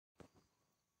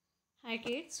Hi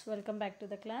kids, welcome back to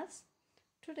the class.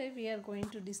 Today we are going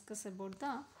to discuss about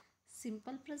the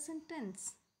simple present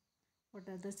tense. What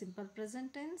are the simple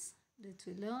present tense? Let's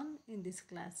we learn in this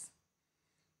class.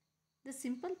 The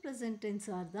simple present tense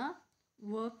are the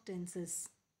verb tenses.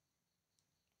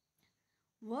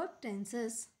 Verb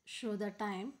tenses show the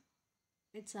time,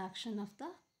 its action of the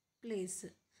place.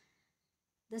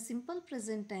 The simple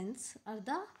present tense are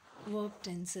the verb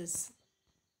tenses.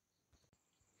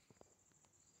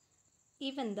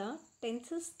 Even the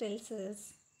tenses tells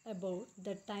us about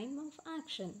the time of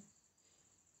action.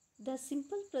 The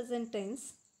simple present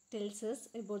tense tells us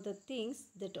about the things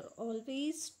that are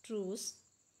always true.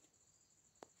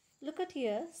 Look at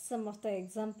here some of the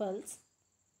examples.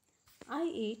 I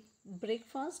eat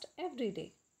breakfast every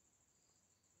day.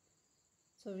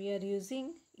 So we are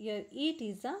using here eat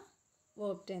is a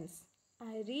verb tense.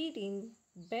 I read in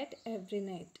bed every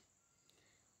night.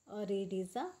 Or read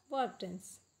is a verb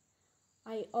tense.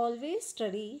 I always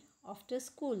study after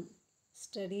school.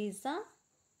 Study is a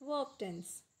verb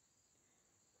tense.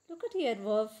 Look at here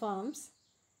verb forms.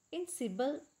 In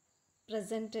simple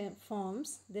present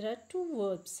forms, there are two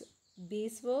verbs,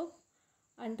 base verb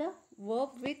and the verb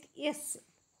with s.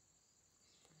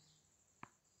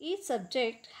 Each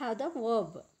subject have the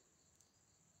verb.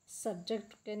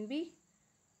 Subject can be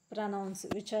pronouns.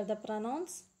 Which are the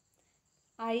pronouns?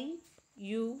 I,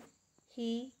 you,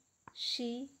 he,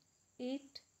 she,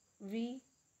 it, we,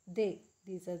 they.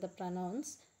 These are the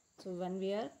pronouns. So when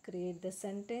we are create the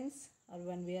sentence or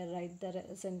when we are write the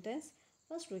sentence,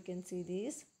 first we can see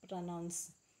these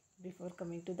pronouns before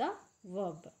coming to the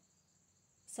verb.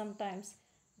 Sometimes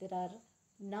there are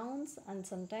nouns and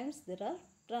sometimes there are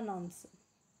pronouns.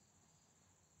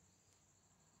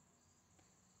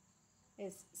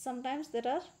 Yes, sometimes there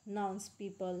are nouns,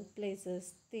 people,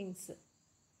 places, things.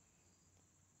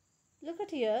 Look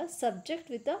at here, subject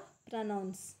with the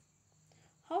pronouns.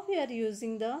 How we are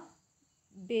using the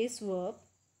base verb?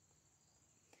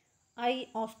 I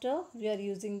after we are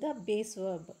using the base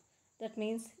verb. That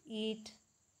means eat,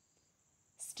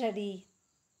 study,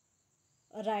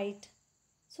 write.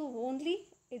 So only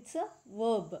it's a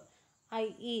verb.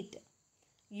 I eat,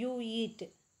 you eat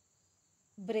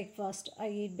breakfast. I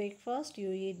eat breakfast,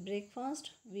 you eat breakfast,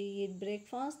 we eat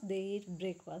breakfast, they eat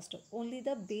breakfast. Only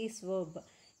the base verb.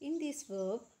 In this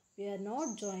verb, we are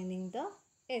not joining the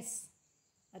s.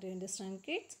 Are you understand,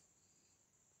 kids?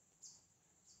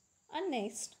 And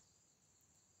next,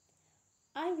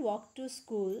 I walk to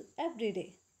school every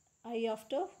day. I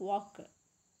after walk.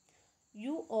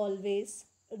 You always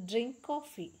drink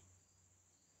coffee.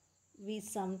 We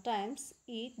sometimes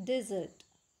eat dessert.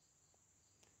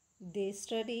 They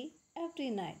study every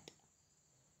night.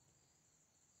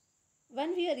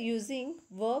 When we are using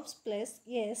verbs plus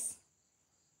yes,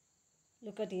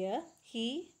 look at here,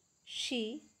 he,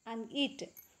 she and it.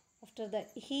 After the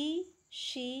he,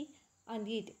 she and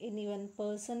it, any one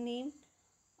person name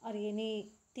or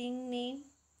any thing name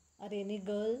or any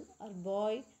girl or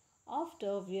boy,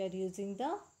 after we are using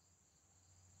the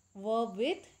verb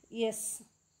with yes.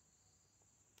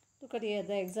 Look at here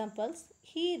the examples.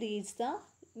 He reads the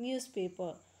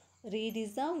newspaper. Read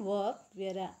is the verb. We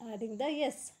are adding the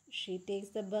yes. She takes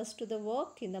the bus to the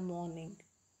work in the morning.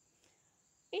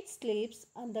 It sleeps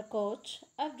on the couch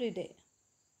every day.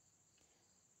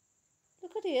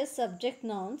 Look at here subject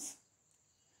nouns.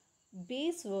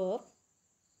 Base verb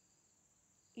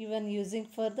even using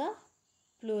for the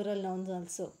plural nouns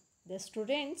also. The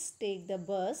students take the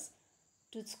bus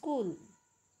to school.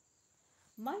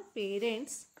 My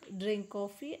parents drink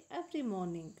coffee every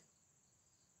morning.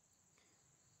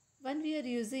 When we are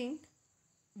using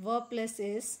verb plus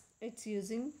is, it's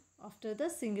using after the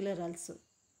singular also.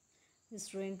 The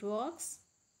student walks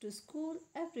to school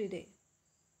every day.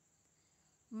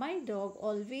 My dog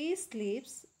always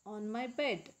sleeps on my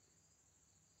bed.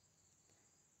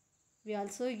 We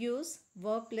also use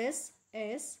verb plus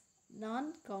s,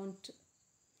 non-count.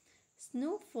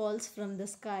 Snow falls from the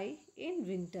sky in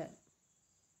winter.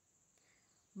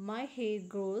 My hair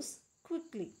grows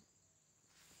quickly.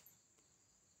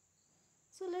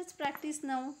 So let's practice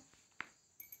now.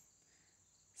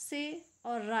 Say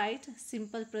or write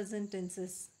simple present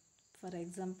tenses. For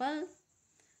example,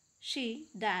 she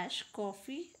dash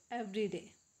coffee every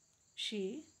day.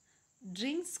 She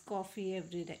drinks coffee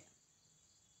every day.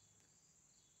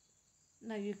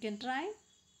 Now you can try.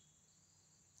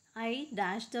 I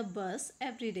dash the bus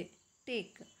every day.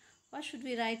 Take. What should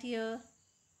we write here?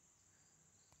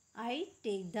 I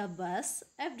take the bus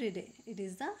every day. It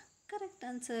is the correct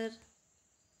answer.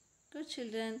 Good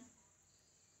children.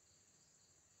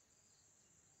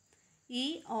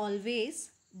 He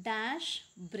always dash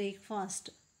breakfast.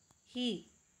 he.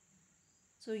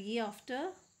 So E after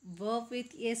verb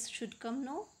with S should come,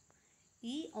 no?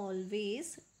 He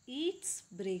always eats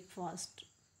breakfast.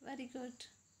 Very good.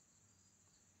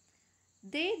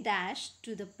 They dash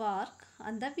to the park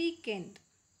on the weekend.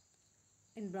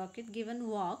 In bracket given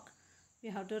walk, we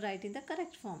have to write in the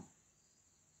correct form.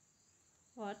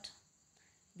 What?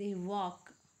 They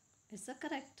walk is the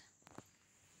correct.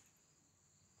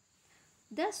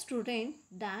 The student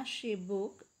dash a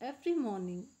book every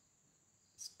morning.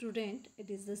 Student, it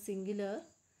is the singular.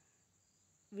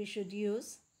 We should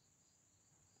use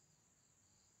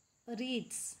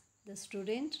reads. The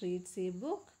student reads a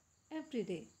book every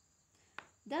day.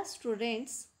 The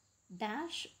students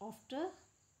dash after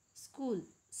school,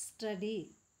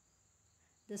 study.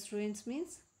 The students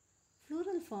means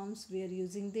plural forms we are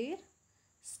using there.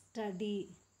 Study.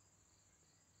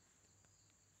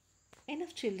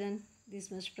 Enough children,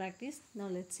 this much practice. Now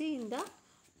let's see in the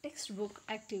textbook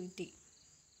activity.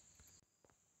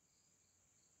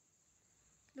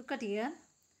 Look at here.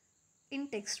 In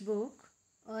textbook,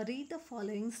 read the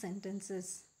following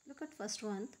sentences. Look at first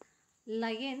one.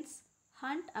 Lions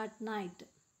hunt at night.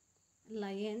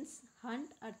 Lions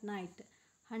hunt at night.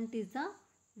 Hunt is the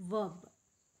verb.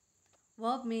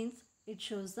 Verb means it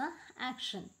shows the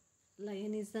action.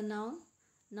 Lion is the noun.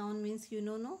 Noun means you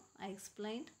know, no? I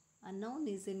explained. A noun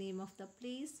is the name of the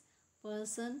place,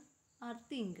 person or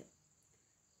thing.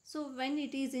 So when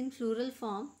it is in plural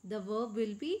form, the verb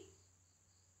will be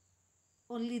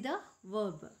only the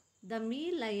verb. The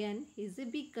male lion is a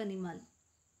big animal.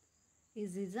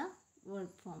 Is a verb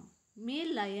form.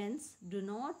 Male lions do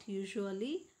not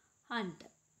usually hunt.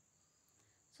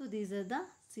 So these are the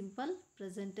simple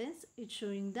present tense. It's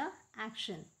showing the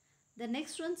action. The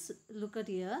next ones, look at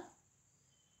here.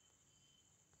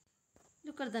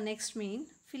 Look at the next main.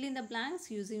 Fill in the blanks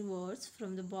using words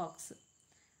from the box.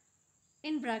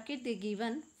 In bracket they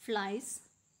given flies,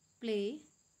 play,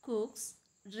 cooks,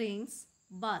 drinks,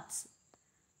 baths.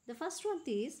 The first one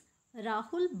is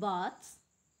Rahul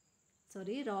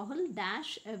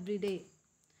dash every day.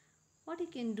 What he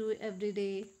can do every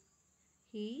day?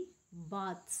 He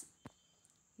baths.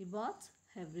 He baths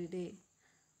every day.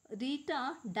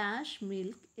 Rita dash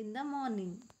milk in the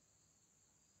morning.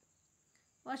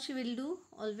 What she will do?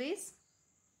 Always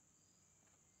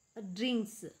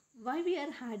drinks. Why we are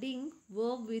adding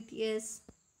verb with S?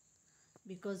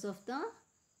 Because of the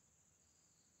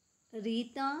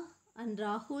Rita and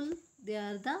Rahul, they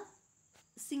are the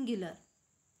singular.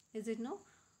 Is it no?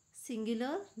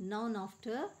 Singular noun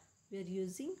after we are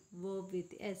using verb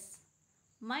with S.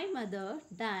 My mother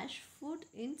dash food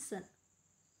in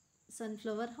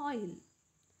sunflower oil.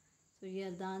 So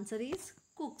here the answer is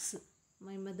cooks.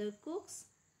 My mother cooks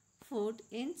food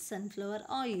in sunflower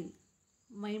oil.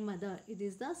 My mother, it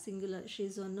is the singular. She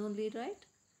is one only, right?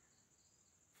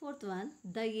 Fourth one,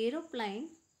 the aeroplane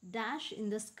dash in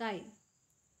the sky.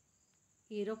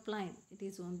 Aeroplane, it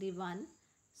is only one.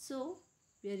 So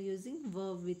we are using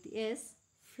verb with S,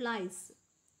 flies.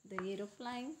 The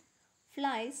aeroplane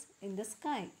flies in the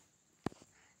sky.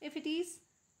 If it is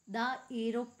the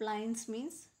aeroplanes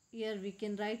means here we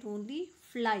can write only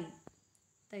fly.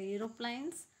 The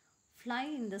aeroplanes fly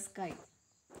in the sky.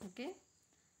 Okay.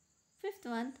 Fifth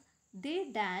one, they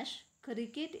dash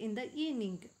cricket in the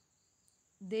evening.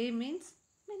 They means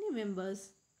many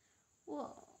members.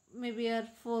 Maybe are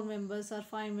 4 members or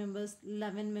 5 members,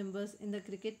 11 members in the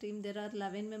cricket team. There are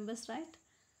 11 members, right?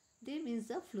 They means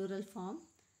the plural form.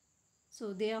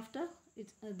 So they after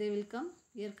they will come.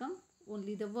 Here come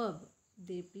only the verb.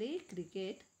 They play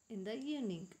cricket in the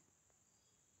evening.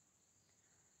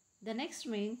 The next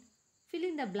main, fill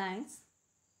in the blanks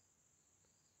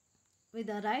with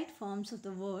the right forms of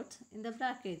the words in the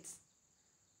brackets.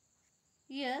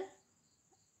 Here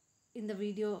in the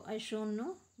video I shown,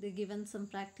 no, they given some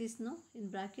practice, no, in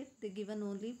bracket they given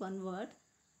only one word.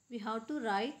 We have to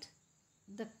write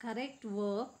the correct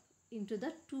verb into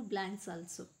the 2 blanks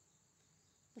also.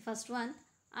 The first one,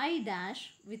 I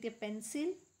dash with a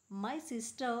pencil, my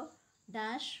sister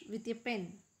dash with a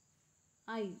pen.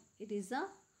 I, it is a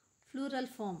plural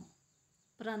form.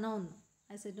 Pronoun,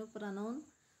 I said no, pronoun.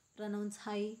 Pronouns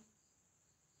I,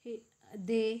 he,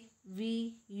 they,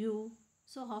 we, you.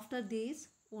 So after this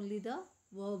only the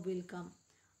verb will come.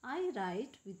 I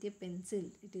write with a pencil.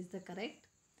 It is the correct.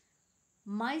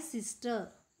 My sister,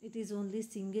 it is only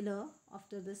singular.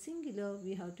 After the singular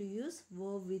we have to use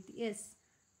verb with S.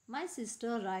 My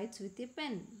sister writes with a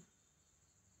pen.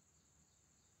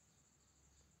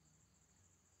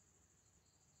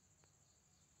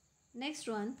 Next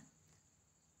one,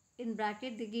 in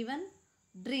bracket they given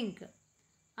drink.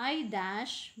 I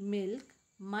dash milk,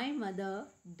 my mother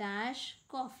dash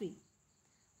coffee.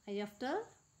 I after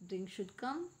drink should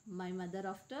come. My mother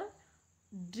after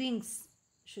drinks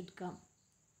should come.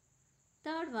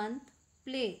 Third one,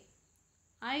 play.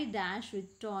 I dash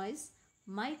with toys.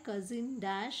 My cousin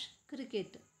dash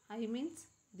cricket. I means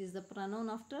it is the pronoun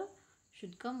after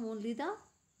should come only the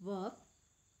verb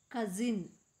cousin.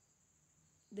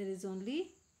 There is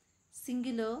only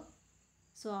singular.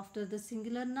 So after the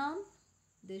singular noun,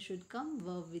 they should come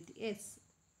verb with s.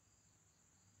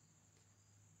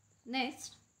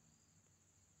 Next,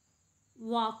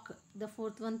 walk. The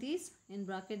fourth one is in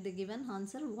bracket the given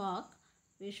answer walk.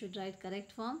 We should write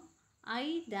correct form.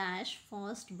 I dash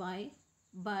fast by,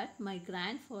 but my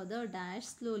grandfather dash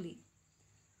slowly.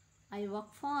 I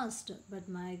walk fast, but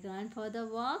my grandfather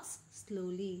walks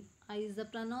slowly. I is the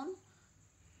pronoun.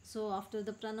 So after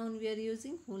the pronoun we are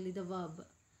using only the verb.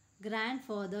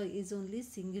 Grandfather is only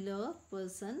singular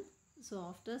person. So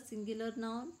after singular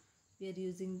noun we are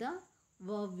using the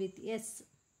verb with s.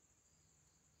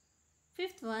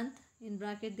 Fifth one in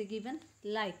bracket the given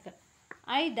like.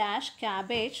 I dash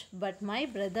cabbage but my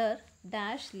brother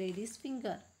dash lady's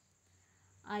finger.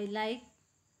 I like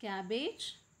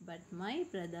cabbage but my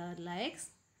brother likes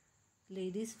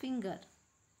lady's finger.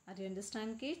 Are you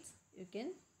understand, kids? You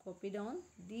can copy down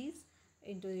these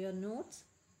into your notes.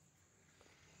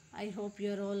 I hope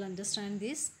you all understand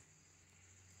this.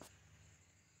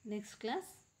 Next class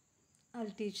I'll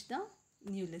teach the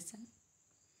new lesson.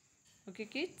 Okay,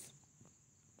 kids?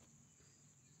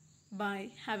 Bye.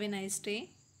 Have a nice day.